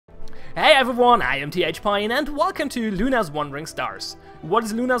Hey everyone, I am TH-Pine and welcome to Luna's Wandering Stars. What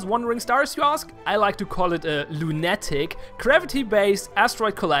is Luna's Wandering Stars, you ask? I like to call it a lunatic, gravity-based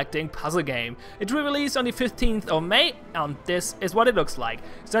asteroid-collecting puzzle game. It will release on the 15th of May, and this is what it looks like.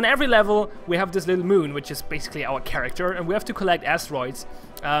 So in every level we have this little moon, which is basically our character, and we have to collect asteroids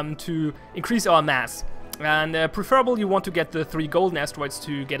to increase our mass. And preferably you want to get the 3 golden asteroids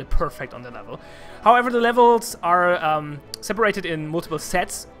to get it perfect on the level. However, the levels are separated in multiple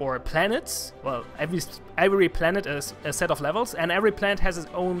sets or planets. Well, every planet is a set of levels, and every planet has its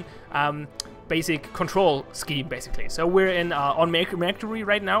own basic control scheme, basically. So we're in on Mercury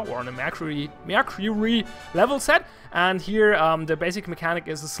right now, or on a Mercury level set, and here the basic mechanic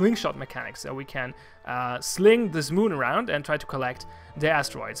is a slingshot mechanic. So we can sling this moon around and try to collect the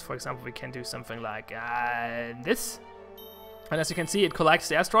asteroids. For example, we can do something like this. And as you can see, it collects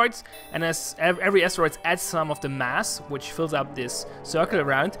the asteroids, and as every asteroid adds some of the mass, which fills up this circle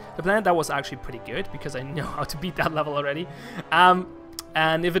around the planet. That was actually pretty good, because I know how to beat that level already. And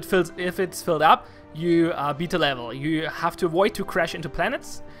if it's filled up, you beat the level. You have to avoid to crash into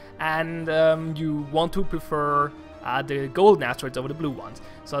planets, and you want to prefer the golden asteroids over the blue ones.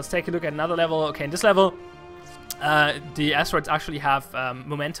 So let's take a look at another level. Okay, in this level, the asteroids actually have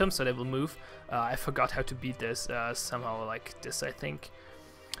momentum, so they will move. I forgot how to beat this, somehow like this, I think.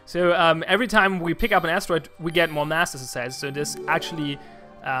 So every time we pick up an asteroid, we get more mass, as it says. So this actually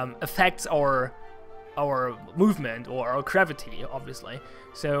affects our movement or our gravity, obviously.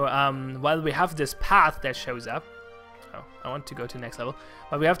 So while we have this path that shows up, oh, I want to go to the next level.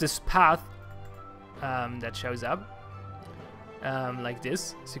 But we have this path that shows up like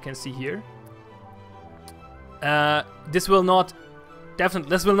this, as you can see here. This will not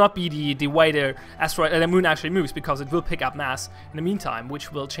be the way the moon actually moves, because it will pick up mass in the meantime,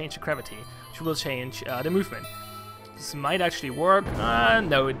 which will change the gravity, which will change the movement. This might actually work.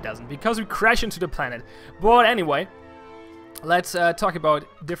 No, it doesn't, because we crash into the planet. But anyway, let's talk about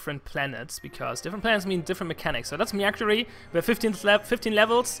different planets, because different planets mean different mechanics. So that's Mercury. We have 15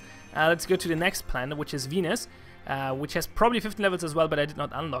 levels. Let's go to the next planet, which is Venus. Which has probably 15 levels as well, but I did not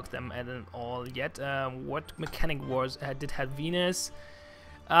unlock them at all yet. What mechanic did have Venus?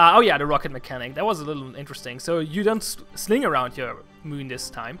 Oh yeah, the rocket mechanic. That was a little interesting. So you don't sling around your moon this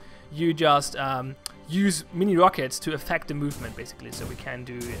time. You just use mini rockets to affect the movement, basically. So we can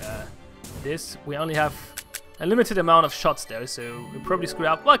do this. We only have a limited amount of shots though, so we probably screw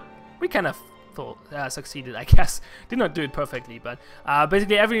up. Well, we kind of succeeded, I guess. Did not do it perfectly, but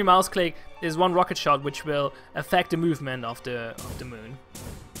basically every mouse click is one rocket shot, which will affect the movement of the moon.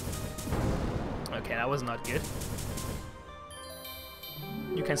 Okay, that was not good.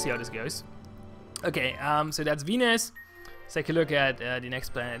 You can see how this goes. Okay, so that's Venus. Let's take a look at the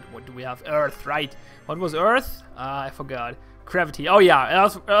next planet. What do we have? Earth, right? What was Earth? I forgot. Gravity. Oh yeah,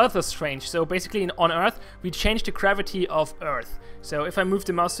 Earth is strange. So basically on Earth, we change the gravity of Earth. So if I move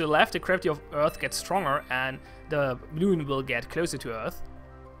the mouse to the left, the gravity of Earth gets stronger and the moon will get closer to Earth.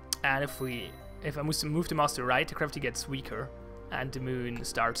 And if I move the mouse to the right, the gravity gets weaker and the moon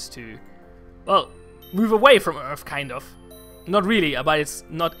starts to, well, move away from Earth, kind of. Not really, but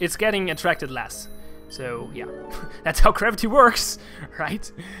it's getting attracted less. So yeah, that's how gravity works,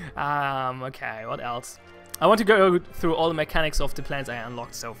 right? Okay, what else? I want to go through all the mechanics of the planets I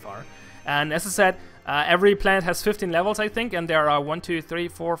unlocked so far. And as I said, every planet has 15 levels, I think, and there are 1, 2, 3,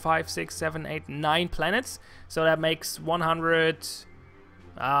 4, 5, 6, 7, 8, 9 planets. So that makes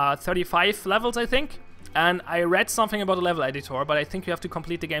 135 levels, I think. And I read something about the level editor, but I think you have to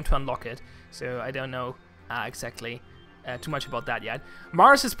complete the game to unlock it. So I don't know exactly too much about that yet.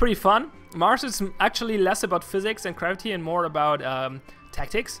 Mars is pretty fun. Mars is actually less about physics and gravity and more about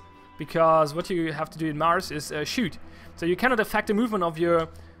tactics. Because what you have to do in Mars is shoot. So you cannot affect the movement of your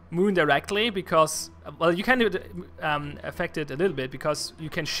moon directly, because, well, you can affect it a little bit, because you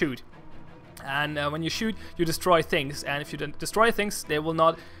can shoot. And when you shoot, you destroy things. And if you destroy things, they will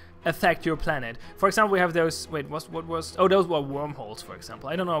not affect your planet. For example, we have those, wait, what was, oh, those were wormholes, for example.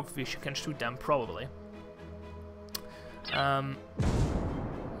 I don't know if we can shoot them, probably.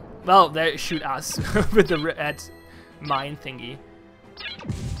 Well, they shoot us with the red mine thingy.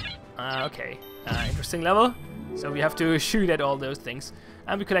 Okay, interesting level. So we have to shoot at all those things,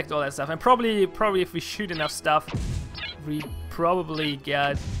 and we collect all that stuff. And probably if we shoot enough stuff, we probably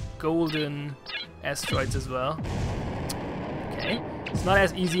get golden asteroids as well. Okay, it's not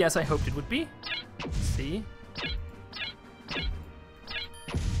as easy as I hoped it would be. Let's see.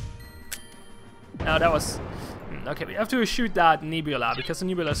 Oh, that was okay. We have to shoot that nebula, because the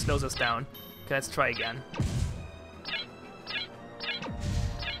nebula slows us down. Okay, let's try again.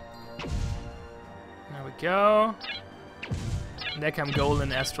 There we go. Necam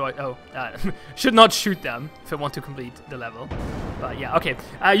golden asteroid. Oh, should not shoot them if I want to complete the level. But yeah, okay.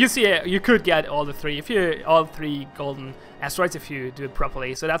 You see, you could get all three golden asteroids if you do it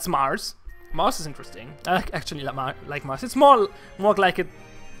properly. So that's Mars. Mars is interesting. I actually like Mars. It's more like a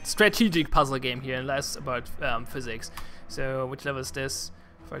strategic puzzle game here and less about physics. So which level is this?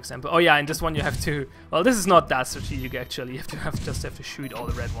 For example, oh yeah, in this one you have to. Well, this is not that strategic actually. You just have to shoot all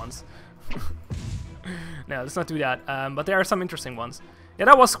the red ones. No, let's not do that. But there are some interesting ones. Yeah,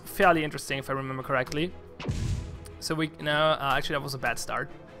 that was fairly interesting if I remember correctly. So we actually that was a bad start.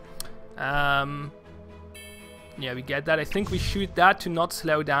 Yeah, we get that. I think we shoot that to not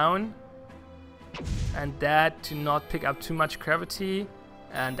slow down, and that to not pick up too much gravity.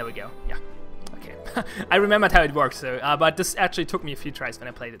 And there we go. Yeah. Okay. I remembered how it works, so, but this actually took me a few tries when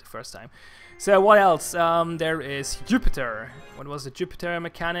I played it the first time. So what else? There is Jupiter. What was the Jupiter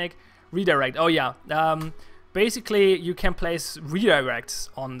mechanic? Redirect. Oh yeah. Basically, you can place redirects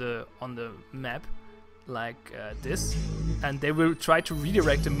on the map, like this, and they will try to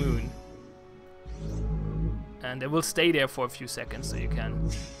redirect the moon, and they will stay there for a few seconds. So you can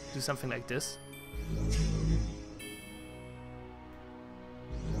do something like this.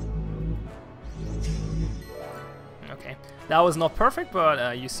 Okay, that was not perfect,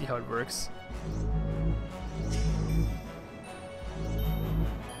 but you see how it works.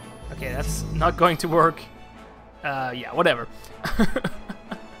 Okay, that's not going to work. Yeah, whatever.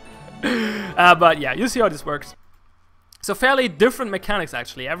 But yeah, you see how this works. So fairly different mechanics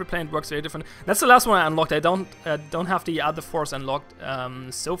actually. Every planet works very different. That's the last one I unlocked. I don't have the other four unlocked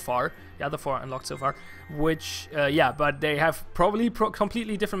so far. The other four unlocked so far, which yeah, but they have probably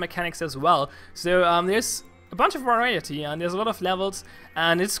completely different mechanics as well. So there's a bunch of variety and there's a lot of levels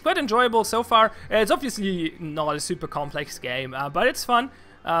and it's quite enjoyable so far. It's obviously not a super complex game, but it's fun.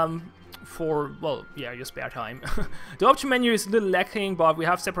 For, well, yeah, your spare time. The option menu is a little lacking, but we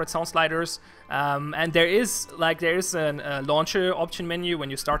have separate sound sliders, and there is a launcher option menu when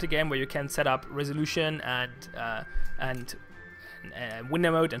you start the game where you can set up resolution and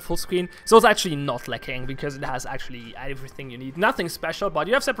window mode and full screen. So it's actually not lacking because it has actually everything you need. Nothing special, but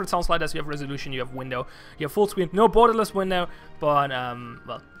you have separate sound sliders, you have resolution, you have window, you have full screen, no borderless window, but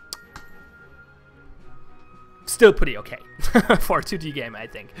well, still pretty okay for a 2D game, I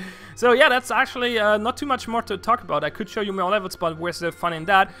think. So yeah, that's actually not too much more to talk about. I could show you more levels, but where's the fun in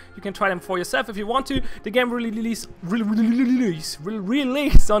that? You can try them for yourself if you want to. The game will release on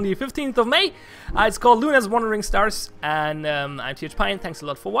the 15th of May. It's called Luna's Wandering Stars, and I'm TH Pine. Thanks a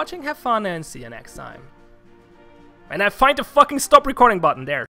lot for watching. Have fun and see you next time. And I find the fucking stop recording button there.